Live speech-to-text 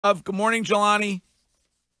Good morning, Jahlani.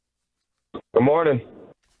 Good morning.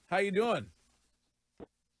 How you doing?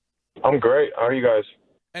 I'm great. How are you guys?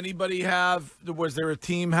 Was there a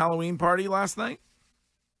team Halloween party last night?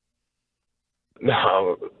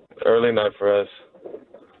 No, early night for us.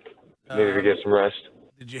 Needed to Um, get some rest.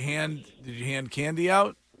 did you hand candy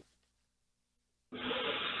out?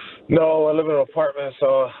 No, I live in an apartment,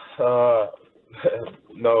 so uh,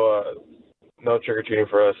 no, no trick or treating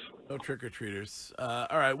for us. No trick or treaters. All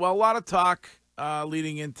right. Well, a lot of talk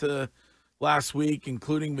leading into last week,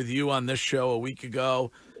 including with you on this show a week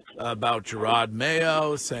ago, about Gerard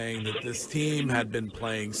Mayo saying that this team had been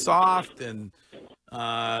playing soft and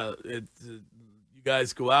you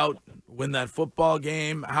guys go out, win that football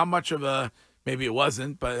game. How much of a, maybe it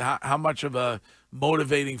wasn't, but how much of a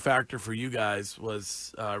motivating factor for you guys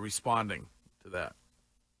was responding to that?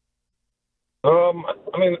 I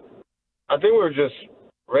mean, I think we were just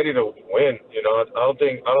ready to win. I don't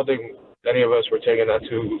think any of us were taking it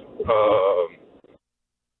to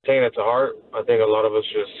heart. I think a lot of us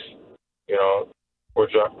just, you know, were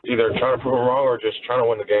either trying to prove it wrong or just trying to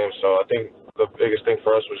win the game. So I think the biggest thing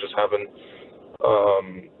for us was just having,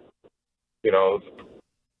 um, you know,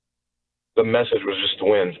 the message was just to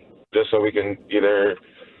win, just so we can either,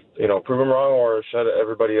 prove them wrong or shut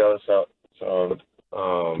everybody else out. So,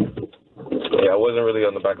 yeah, it wasn't really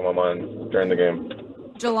on the back of my mind during the game.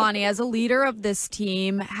 Jelani, as a leader of this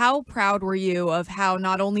team, how proud were you of how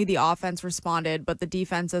not only the offense responded, but the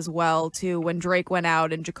defense as well, to when Drake went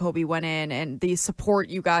out and Jacoby went in, and the support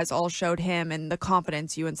you guys all showed him and the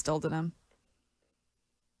confidence you instilled in him?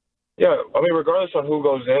 Yeah, I mean, regardless on who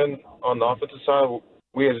goes in on the offensive side,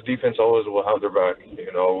 we as a defense always will have their back.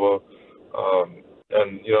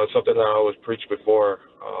 It's something that I always preached before,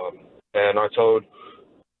 and I'm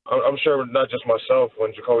sure not just myself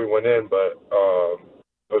when Jacoby went in, but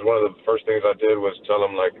it was one of the first things I did was tell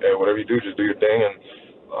him, like, hey, whatever you do, just do your thing, and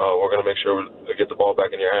we're going to make sure we get the ball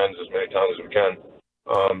back in your hands as many times as we can.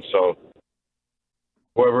 So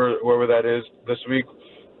whoever that is this week,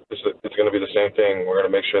 it's going to be the same thing. We're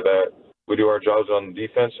going to make sure that we do our jobs on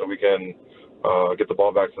defense so we can get the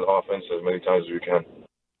ball back to the offense as many times as we can.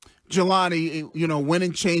 Jelani,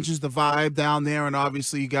 winning changes the vibe down there, and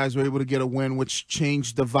obviously you guys were able to get a win, which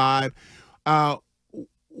changed the vibe.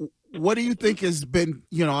 What do you think has been,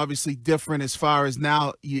 obviously different as far as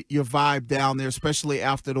now your vibe down there, especially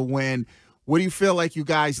after the win? What do you feel like you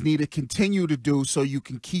guys need to continue to do so you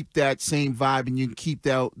can keep that same vibe and you can keep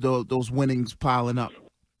those winnings piling up?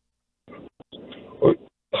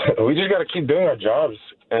 We just got to keep doing our jobs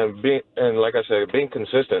and like I said, being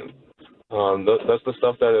consistent. That's the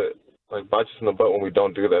stuff that bites us in the butt when we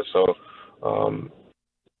don't do that. So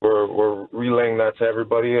we're relaying that to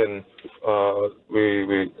everybody, and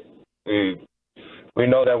we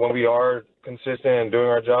know that when we are consistent and doing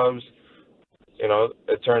our jobs,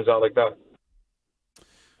 it turns out like that.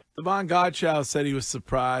 Devon Godchow said he was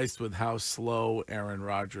surprised with how slow Aaron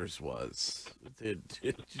Rodgers was.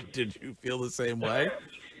 Did you feel the same way?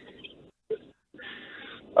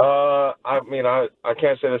 I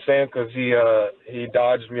can't say the same because he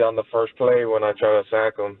dodged me on the first play when I tried to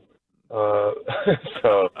sack him.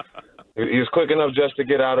 So he was quick enough just to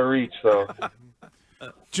get out of reach. So,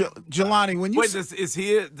 Jelani, when you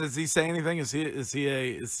does he say anything? He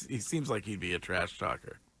seems like he'd be a trash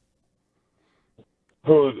talker.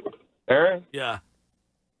 Who, Aaron? Yeah.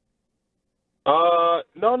 No,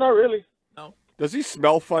 not really. No. Does he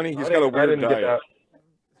smell funny? He's got a weird diet.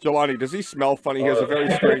 Jelani, does he smell funny? He has a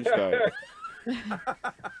very strange diet.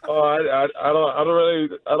 I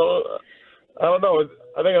don't know.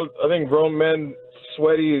 I think grown men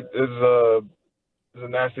sweaty is a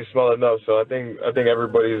nasty smell enough. So I think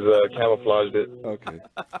everybody's camouflaged it. Okay.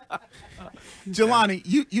 Jelani,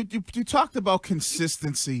 you talked about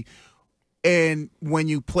consistency, and when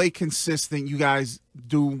you play consistent, you guys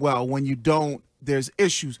do well. When you don't, there's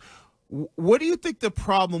issues. What do you think the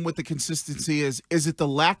problem with the consistency is? Is it the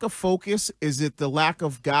lack of focus? Is it the lack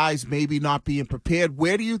of guys maybe not being prepared?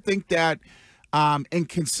 Where do you think that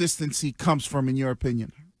inconsistency comes from, in your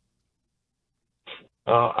opinion?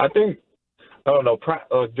 I don't know.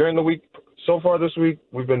 During the week, so far this week,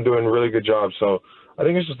 we've been doing a really good job. So I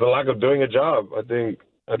think it's just the lack of doing a job. I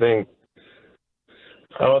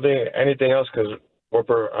don't think anything else because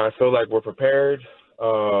I feel like we're prepared.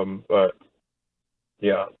 But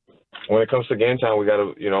yeah. When it comes to game time, we got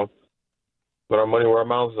to, put our money where our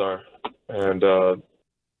mouths are. And,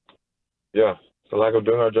 it's the lack of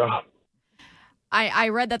doing our job. I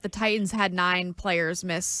read that the Titans had 9 players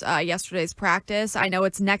miss yesterday's practice. I know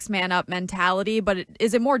it's next man up mentality, but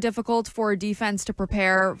is it more difficult for a defense to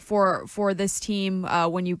prepare for this team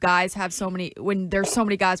when you guys have when there's so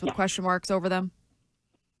many guys with question marks over them?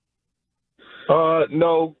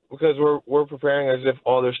 No, because we're preparing as if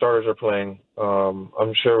all their starters are playing.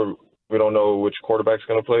 I'm sure we don't know which quarterback's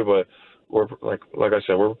going to play, but we're like I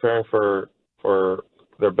said, we're preparing for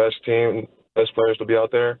their best players to be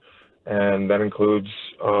out there, and that includes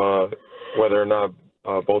whether or not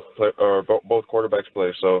both quarterbacks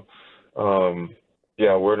play. So,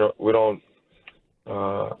 yeah, we don't.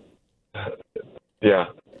 Yeah.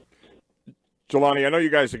 Jahlani, I know you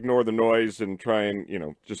guys ignore the noise and try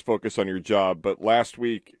and, just focus on your job, but last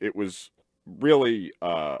week it was really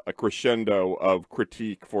a crescendo of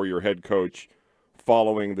critique for your head coach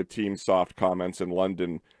following the team's soft comments in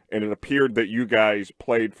London, and it appeared that you guys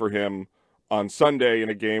played for him on Sunday in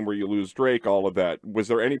a game where you lose Drake, all of that. Was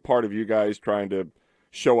there any part of you guys trying to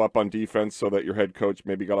show up on defense so that your head coach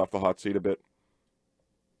maybe got off the hot seat a bit?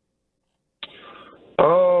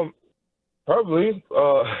 Probably,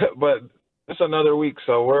 but it's another week,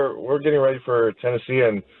 so we're getting ready for Tennessee,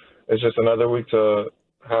 and it's just another week to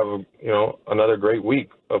have another great week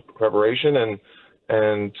of preparation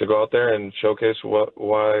and to go out there and showcase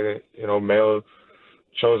why Mayo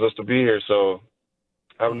chose us to be here. So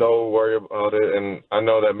I have no worry about it, and I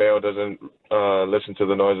know that Mayo doesn't listen to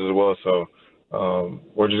the noise as well. So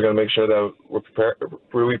we're just gonna make sure that we're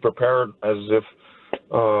really prepared as if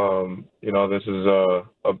this is a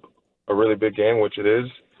really big game, which it is.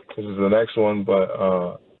 This is the next one,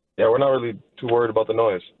 but yeah, we're not really too worried about the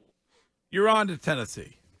noise. You're on to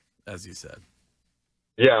Tennessee, as you said.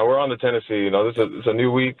 Yeah, we're on to Tennessee. It's a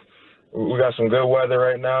new week. We got some good weather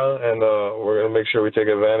right now, and we're gonna make sure we take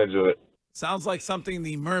advantage of it. Sounds like something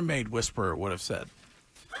the Mermaid Whisperer would have said.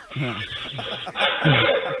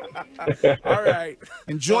 All right.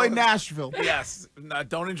 Enjoy Nashville. Yes.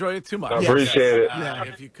 Don't enjoy it too much. I appreciate it.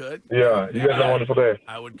 If you could. Yeah, you guys have a wonderful day.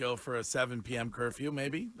 I would go for a 7 p.m. curfew,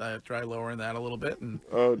 maybe. Try lowering that a little bit, and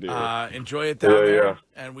oh dear. Enjoy it down there. Yeah.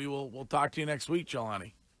 And we'll talk to you next week,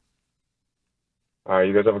 Jahlani. All right,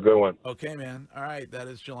 you guys have a good one. Okay, man. All right, that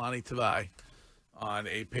is Jahlani Tavai on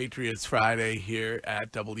a Patriots Friday here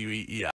at WEEI.